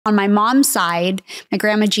On my mom's side, my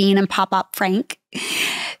grandma Jean and Pop Frank,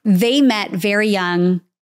 they met very young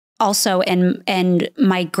also. And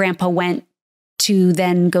my grandpa went to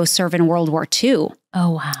then go serve in World War II.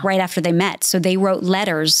 Oh, wow. Right after they met. So they wrote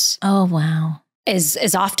letters. Oh, wow.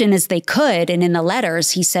 As often as they could. And in the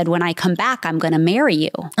letters, he said, when I come back, I'm going to marry you.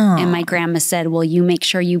 Oh. And my grandma said, well, you make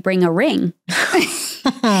sure you bring a ring.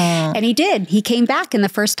 And he did. He came back. And the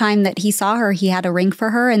first time that he saw her, he had a ring for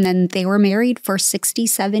her. And then they were married for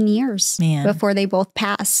 67 years before they both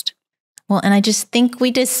passed. Well, and I just think we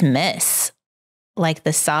dismiss like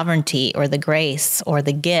the sovereignty or the grace or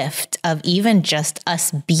the gift of even just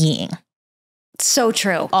us being. So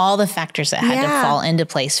true. All the factors that had to fall into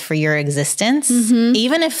place for your existence,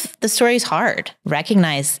 even if the story's hard,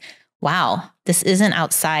 recognize, wow, this isn't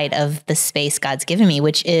outside of the space God's given me,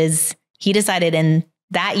 which is he decided in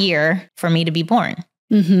that year for me to be born.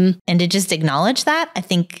 And to just acknowledge that, I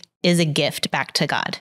think is a gift back to God.